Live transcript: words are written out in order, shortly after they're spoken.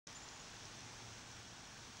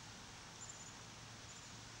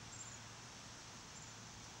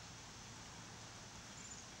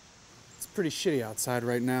pretty shitty outside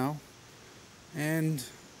right now, and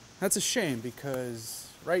that's a shame because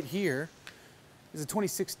right here is a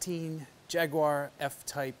 2016 Jaguar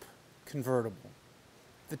F-Type convertible.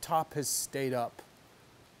 The top has stayed up,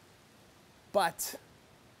 but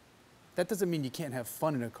that doesn't mean you can't have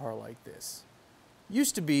fun in a car like this.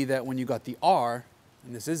 Used to be that when you got the R,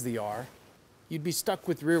 and this is the R, you'd be stuck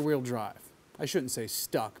with rear-wheel drive. I shouldn't say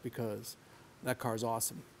stuck because that car's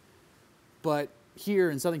awesome. But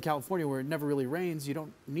here in Southern California where it never really rains, you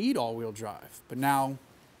don't need all-wheel drive. But now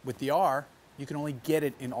with the R, you can only get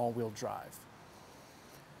it in all-wheel drive.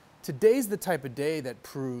 Today's the type of day that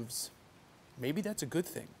proves maybe that's a good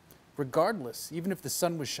thing. Regardless, even if the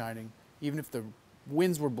sun was shining, even if the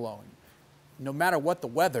winds were blowing, no matter what the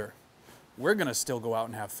weather, we're gonna still go out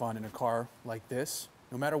and have fun in a car like this,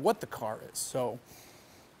 no matter what the car is. So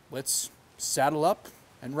let's saddle up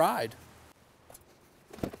and ride.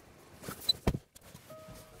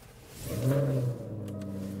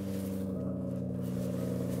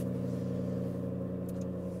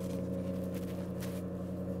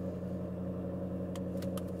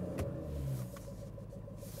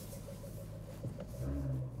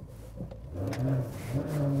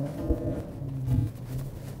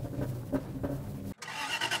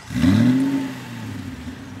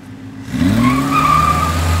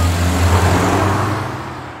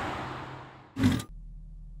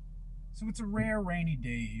 So it's a rare rainy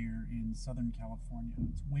day here in Southern California.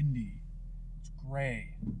 It's windy, it's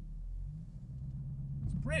gray.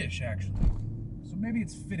 It's British actually, so maybe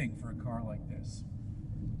it's fitting for a car like this.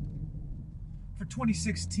 For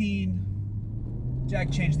 2016,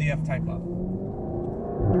 Jag changed the F-Type up.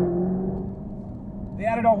 They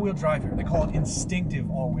added all-wheel drive here. They call it instinctive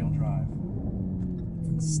all-wheel drive. It's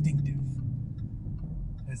instinctive.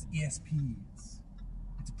 It has ESP.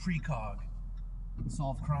 It's a precog.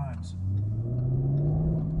 Solve crimes.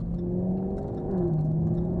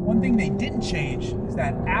 One thing they didn't change is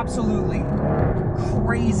that absolutely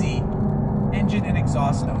crazy engine and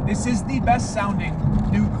exhaust note. This is the best sounding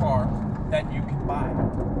new car that you can buy.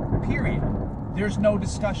 Period. There's no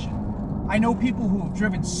discussion. I know people who have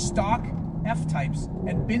driven stock F-Types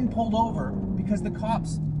and been pulled over because the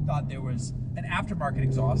cops thought there was an aftermarket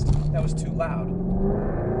exhaust that was too loud.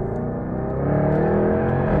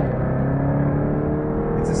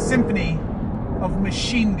 It's a symphony of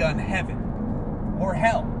machine gun heaven, or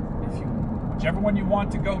hell, if you, whichever one you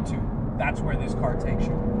want to go to, that's where this car takes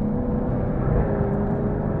you.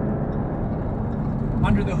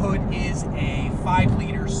 Under the hood is a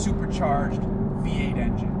 5-liter supercharged V8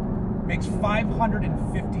 engine. Makes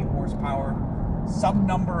 550 horsepower, some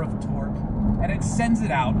number of torque, and it sends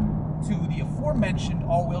it out to the aforementioned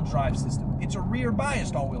all-wheel drive system. It's a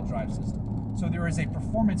rear-biased all-wheel drive system, so there is a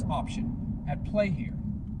performance option at play here.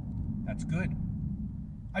 That's good.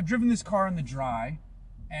 I've driven this car in the dry,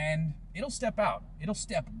 and it'll step out. It'll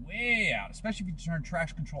step way out, especially if you turn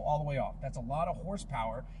traction control all the way off. That's a lot of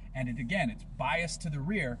horsepower, and it's biased to the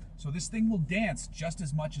rear, so this thing will dance just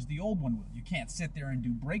as much as the old one will. You can't sit there and do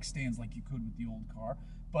brake stands like you could with the old car,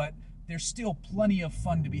 but there's still plenty of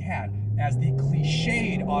fun to be had. As the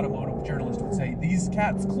cliched automotive journalist would say, these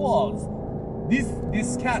cats' claws.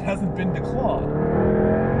 This cat hasn't been declawed.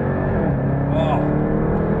 Oh.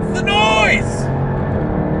 The noise!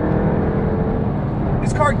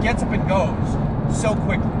 This car gets up and goes so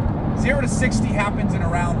quickly. 0 to 60 happens in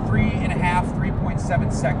around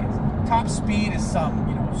 3.7 seconds. Top speed is some,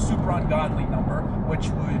 super ungodly number, which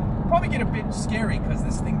would probably get a bit scary because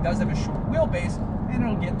this thing does have a short wheelbase and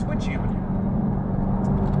it'll get twitchy on you.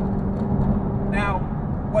 Now,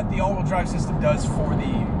 what the all-wheel drive system does for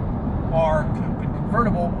the R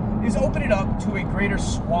convertible is open it up to a greater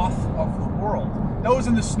swath of the world. Those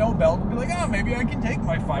in the snow belt will be like, oh, maybe I can take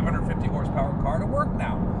my 550 horsepower car to work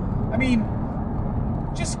now. I mean,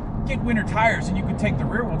 just get winter tires and you can take the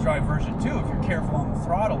rear-wheel drive version too if you're careful on the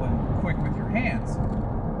throttle and quick with your hands.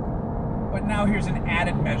 But now here's an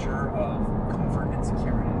added measure of comfort and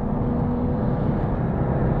security.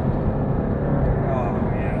 Oh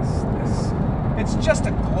yes, it's just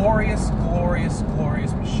a glorious, glorious,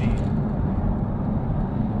 glorious machine.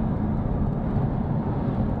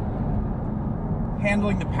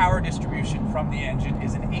 Handling the power distribution from the engine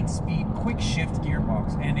is an 8-speed quick shift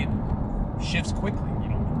gearbox, and it shifts quickly.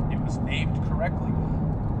 It was named correctly.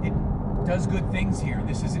 It does good things here.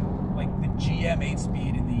 This isn't like the GM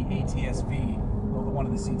 8-speed in the ATS-V, though the one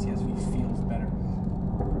in the CTS-V feels better.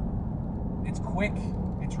 It's quick,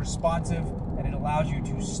 it's responsive, and it allows you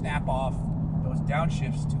to snap off those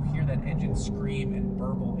downshifts to hear that engine scream and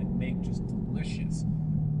burble and make just delicious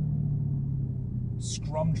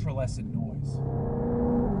scrumtrelescent noise.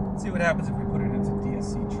 Let's see what happens if we put it into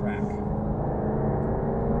DSC track.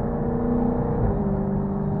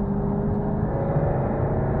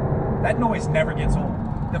 That noise never gets old.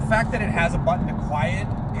 The fact that it has a button to quiet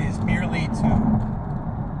is merely to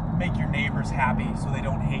make your neighbors happy so they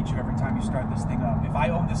don't hate you every time you start this thing up. If I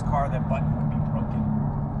owned this car, that button would be broken.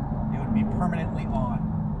 It would be permanently on.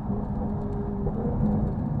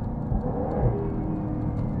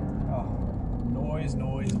 Oh, noise,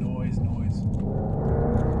 noise, noise, noise.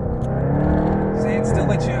 See, it still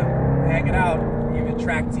lets you hanging out, even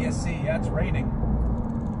track TSC. Yeah, it's raining.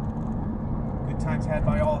 Good times had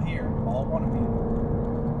by all here, all one of me.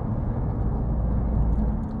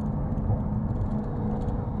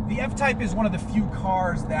 The F-Type is one of the few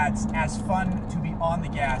cars that's as fun to be on the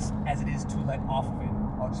gas as it is to let off of it.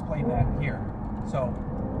 I'll explain that here. So,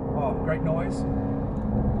 oh, great noise.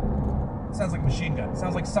 It sounds like a machine gun. It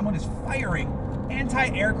sounds like someone is firing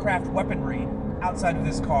anti-aircraft weaponry outside of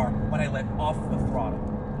this car when I let off the throttle.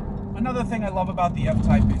 Another thing I love about the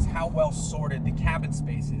F-Type is how well sorted the cabin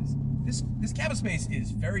space is. This cabin space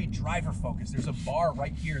is very driver focused. There's a bar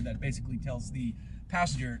right here that basically tells the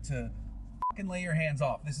passenger to fucking lay your hands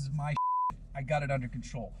off. This is my shit. I got it under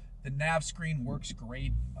control. The nav screen works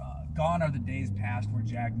great. Gone are the days past where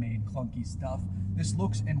Jag made clunky stuff. This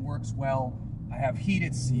looks and works well. I have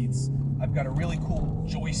heated seats. I've got a really cool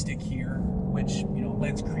joystick here, which, you know,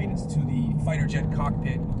 lends credence to the fighter jet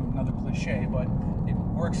cockpit. Another cliche, but it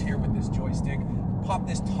works here with this joystick. Pop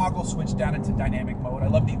this toggle switch down into dynamic mode. I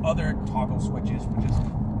love the other toggle switches, which is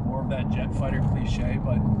more of that jet fighter cliche,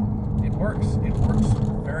 but it works. It works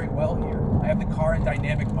very well here. I have the car in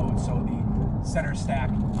dynamic mode, so the center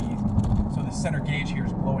stack, so the center gauge here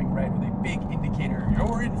is glowing red with a big indicator.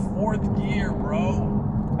 You're in 4th gear, bro.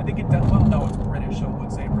 I think it does. Well, no, it's British, so it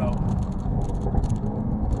would say bro.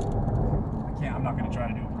 I'm not going to try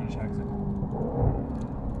to do a British accent.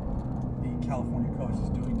 The California coast is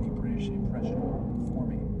doing the British impression for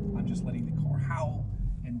me. I'm just letting the car howl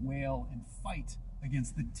and wail and fight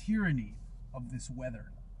against the tyranny of this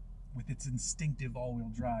weather. With its instinctive all-wheel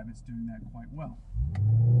drive, it's doing that quite well.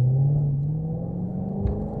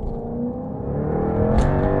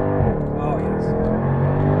 Oh, yes.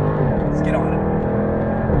 Let's get on it.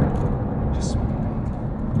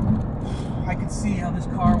 I could see how this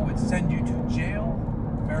car would send you to jail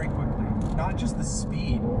very quickly. Not just the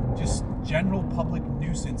speed, just general public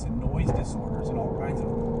nuisance and noise disorders and all kinds of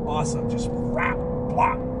awesome, just rap,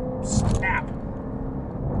 block, snap.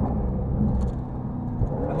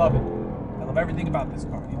 I love it. I love everything about this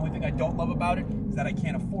car. The only thing I don't love about it is that I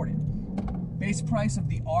can't afford it. Base price of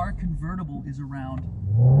the R Convertible is around...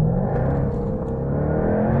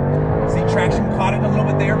 See, traction caught it a little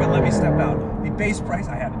bit there, but let me step out. The base price,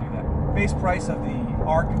 I had to do that. Base price of the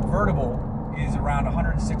R Convertible is around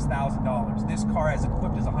 $106,000. This car as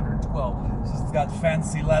equipped is $112,000. So it's got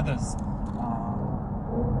fancy leathers.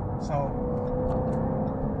 So,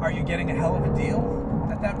 are you getting a hell of a deal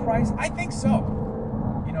at that price? I think so.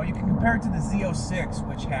 You know, you can compare it to the Z06,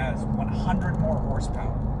 which has 100 more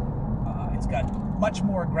horsepower. It's got much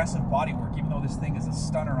more aggressive bodywork, even though this thing is a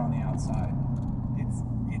stunner on the outside.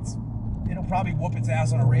 It'll probably whoop its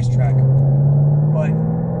ass on a racetrack, but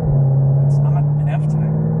it's not an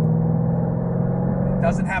F-Type. It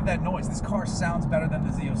doesn't have that noise. This car sounds better than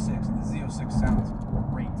the Z06, and the Z06 sounds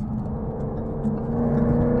great.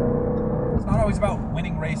 It's not always about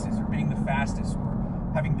winning races or being the fastest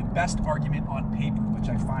or having the best argument on paper, which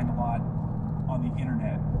I find a lot on the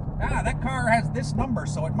internet. Ah, that car has this number,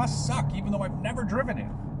 so it must suck, even though I've never driven it.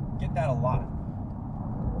 Get that a lot.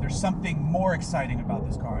 There's something more exciting about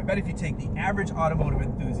this car. I bet if you take the average automotive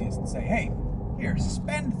enthusiast and say, hey, here,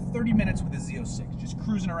 spend 30 minutes with a Z06, just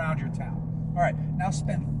cruising around your town. All right, now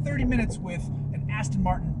spend 30 minutes with an Aston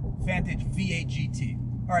Martin Vantage V8 GT.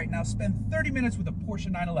 All right, now spend 30 minutes with a Porsche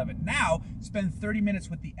 911. Now spend 30 minutes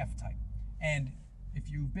with the F-Type. And if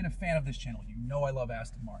you've been a fan of this channel, you know I love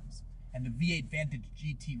Aston Martins. And the V8 Vantage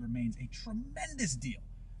GT remains a tremendous deal.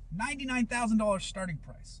 $99,000 starting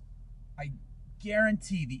price. I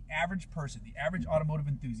guarantee the average person, the average automotive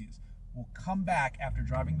enthusiast, will come back after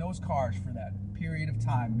driving those cars for that period of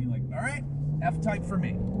time and be like, all right, F-Type for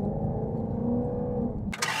me.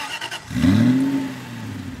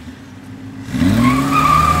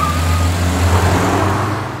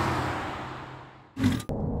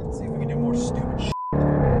 Let's see if we can do more stupid shit.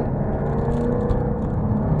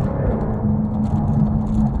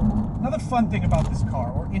 Another fun thing about this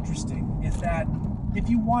car, or interesting, is that if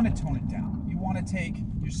you want to tone it down, you want to take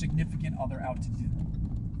your significant other out to dinner.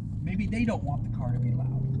 Maybe they don't want the car to be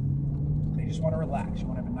loud. They just want to relax. You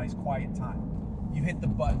want to have a nice quiet time. You hit the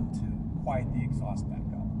button to quiet the exhaust back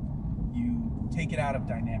up. You take it out of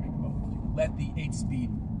dynamic mode. You let the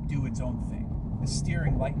 8-speed do its own thing. The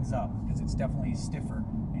steering lightens up because it's definitely stiffer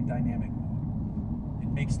in dynamic mode. And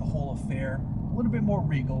makes the whole affair a little bit more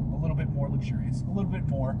regal, a little bit more luxurious, a little bit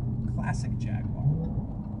more classic Jaguar.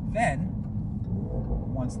 Then,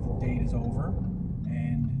 once the date is over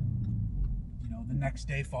and the next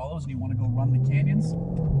day follows and you want to go run the canyons,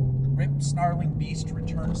 Rip Snarling Beast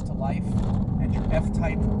returns to life and your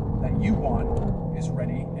F-Type that you want is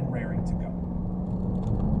ready and raring to go.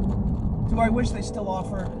 Do I wish they still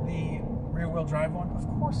offer the rear-wheel drive one? Of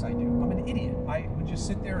course I do. I'm an idiot. I would just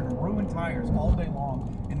sit there and ruin tires all day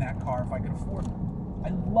long in that car if I could afford them. I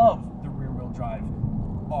love the rear-wheel drive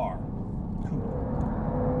R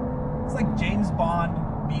Coupe. It's like James Bond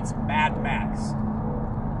meets Mad Max.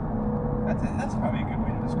 That's probably a good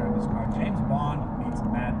way to describe this car. James Bond meets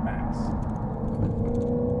Mad Max.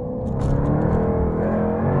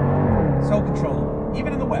 So controllable,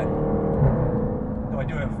 even in the wet. Though I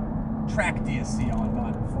do have track DSC on,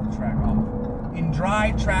 not full track off. In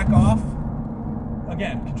dry, track off,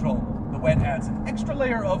 again, controllable. The wet adds an extra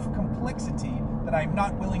layer of complexity that I'm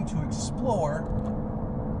not willing to explore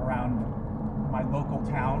around my local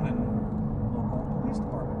town and local police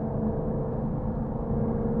department.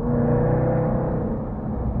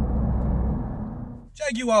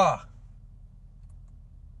 Jaguar!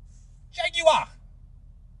 Jaguar!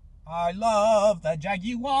 I love the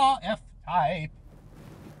Jaguar F-Type.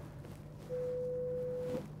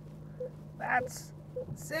 That's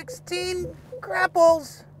 16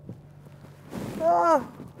 grapples. Oh.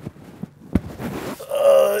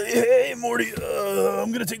 Hey, Morty,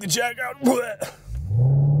 I'm gonna take the jack out.